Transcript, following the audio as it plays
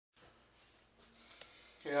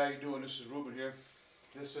Hey, how you doing? This is Ruben here.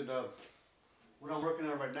 Listen, what I'm working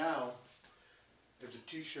on right now is a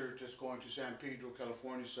T-shirt that's going to San Pedro,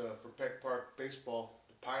 California, for Peck Park baseball,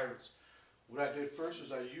 the Pirates. What I did first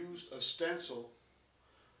is I used a stencil,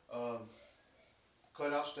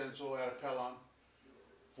 cut out stencil out of Pelon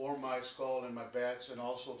for my skull and my bats, and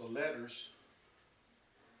also the letters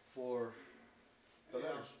for the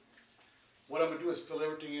letters. What I'm gonna do is fill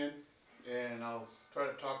everything in, and I'll try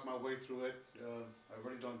to talk my way through it. I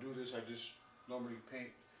really don't do this. I just normally paint.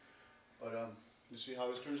 But let's see how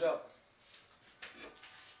this turns out.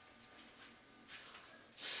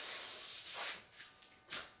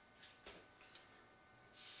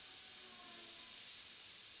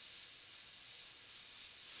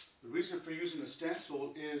 The reason for using the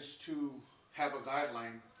stencil is to have a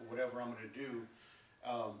guideline for whatever I'm going to do.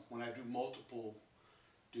 When I do multiple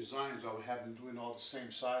designs, I would have them doing all the same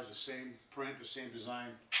size, the same print, the same design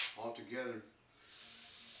all together,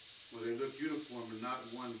 where they look uniform and not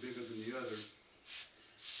one bigger than the other.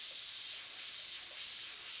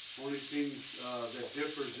 Only thing that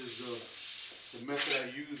differs is the method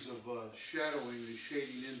I use of shadowing and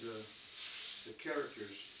shading in the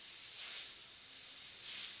characters.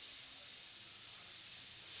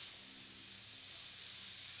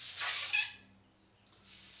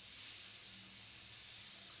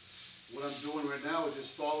 What I'm doing right now is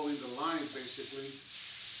just following the lines basically,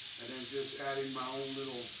 and then just adding my own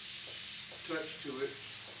little touch to it.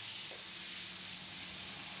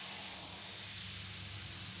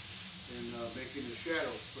 And making a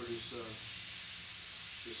shadow for this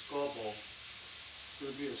skull ball. It's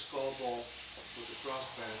going to be a skull ball with the cross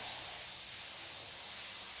pads.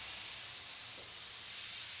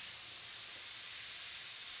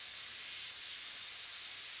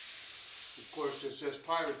 Of course, it says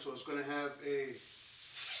pirate, so it's going to have an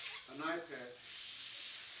eye patch.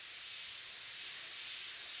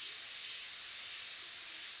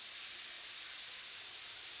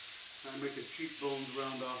 Trying to make the cheekbones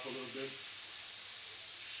round off a little bit.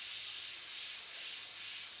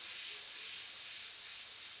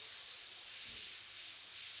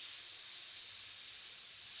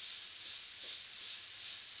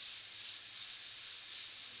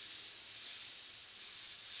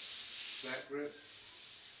 Back grip.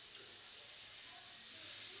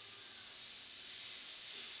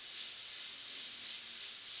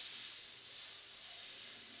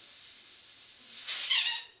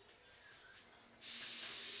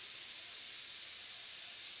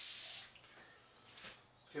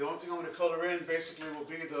 Okay, the only thing I'm going to color in basically will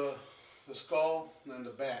be the skull and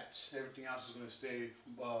the bats. Everything else is going to stay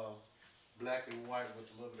black and white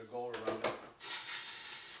with a little bit of gold around it.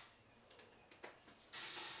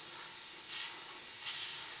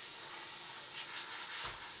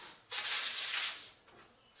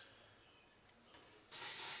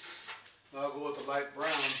 Now I'll go with the light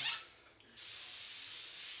brown,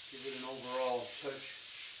 give it an overall touch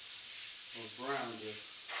of brown to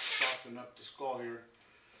soften up the skull here.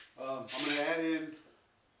 I'm going to add in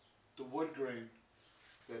the wood grain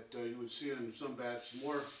that you would see in some bats,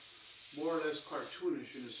 more or less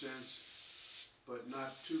cartoonish in a sense, but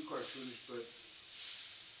not too cartoonish, but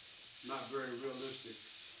not very realistic.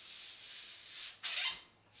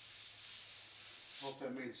 Hope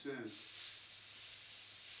that made sense.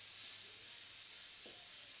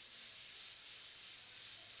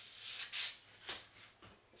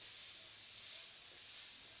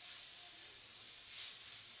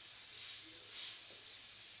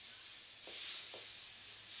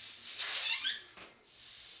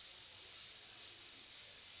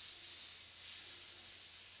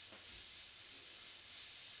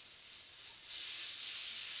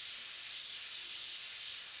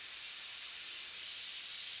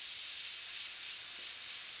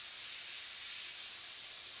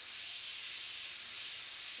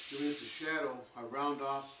 Giving it the shadow, I round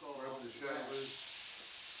off wherever the shadow is.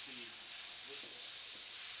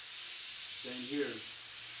 Same here.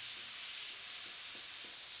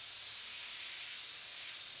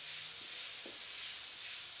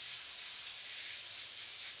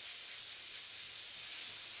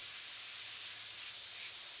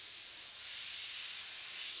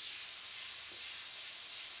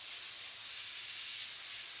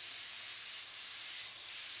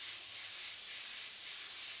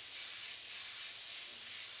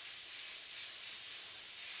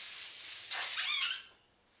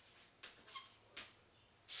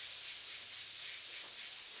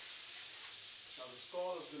 Now the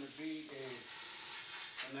skull is going to be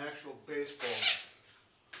an actual baseball.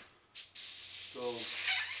 So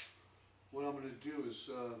what I'm going to do is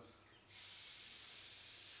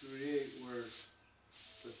create where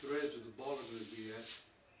the threads of the ball are going to be at.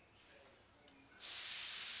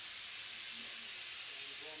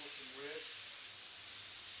 red.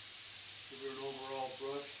 Give her an overall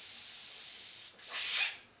brush.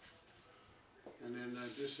 And then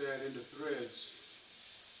just add in the threads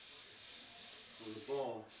on the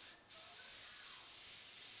ball.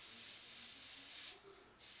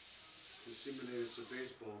 To simulate it's a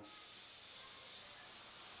baseball.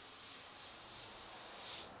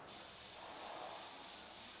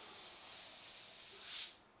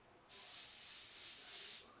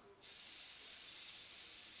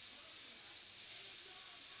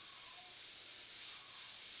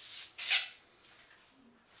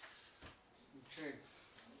 Okay.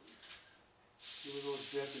 Give a little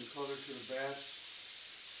depth and color to the bats.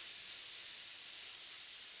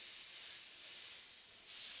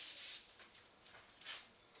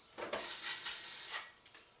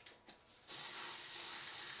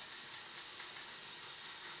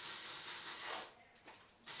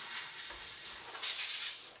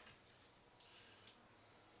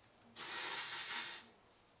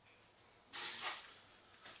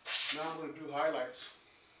 Now I'm going to do highlights,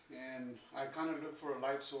 and I kind of look for a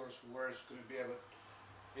light source where it's going to be able.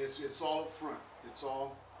 It's all up front. It's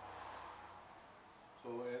all. So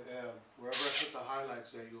wherever I put the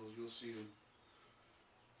highlights at, you'll see them.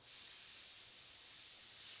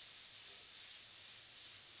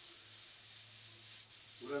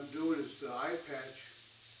 What I'm doing is the eye patch,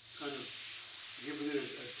 kind of giving it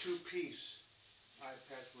a two-piece eye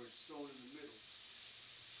patch where it's sewn in the middle.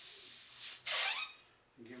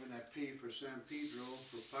 And giving that P for San Pedro,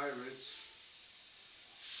 for pirates.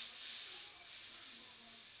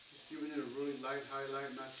 Just giving it a really light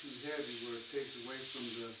highlight, not too heavy where it takes away from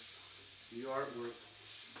the artwork.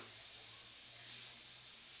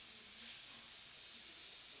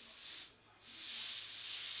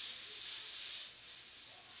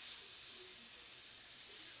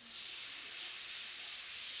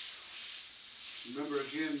 Remember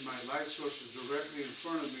again, my light source is directly in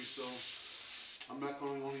front of me, so I'm not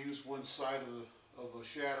going to only use one side of a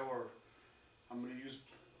shadow, or I'm going to use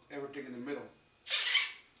everything in the middle.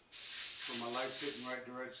 So my light's hitting right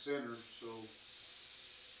direct center, so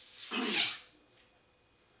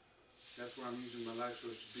that's where I'm using my light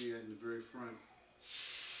source to be at, in the very front.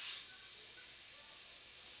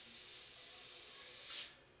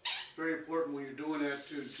 It's very important when you're doing that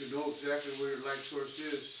to know exactly where your light source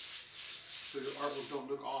is, so your artwork don't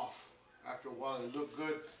look off. After a while, it look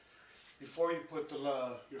good. Before you put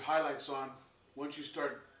your highlights on, once you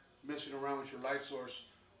start messing around with your light source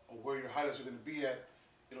or where your highlights are going to be at,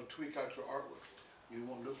 it'll tweak out your artwork. It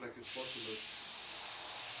won't look like it's supposed to look.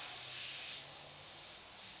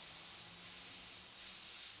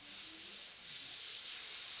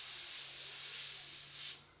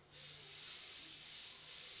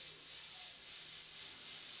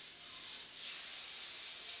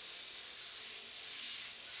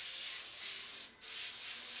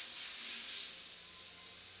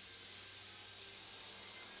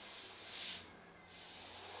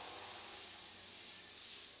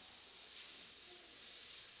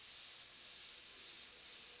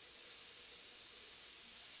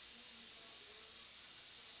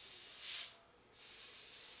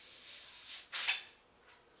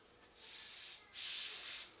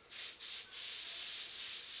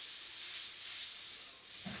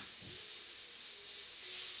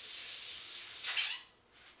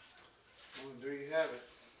 Well, there you have it.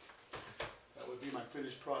 That would be my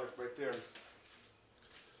finished product right there. I'm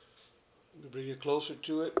going to bring you closer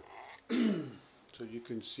to it so you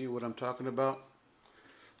can see what I'm talking about.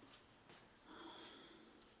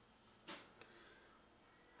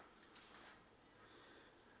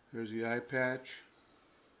 There's the eye patch.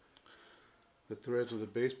 The threads of the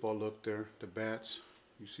baseball look there, the bats.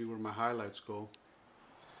 You see where my highlights go.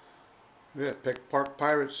 Yeah, Peck Park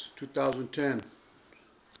Pirates 2010.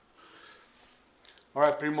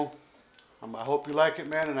 Alright, Primo. I hope you like it,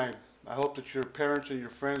 man, and I hope that your parents and your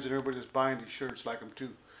friends and everybody that's buying these shirts like them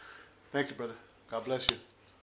too. Thank you, brother. God bless you.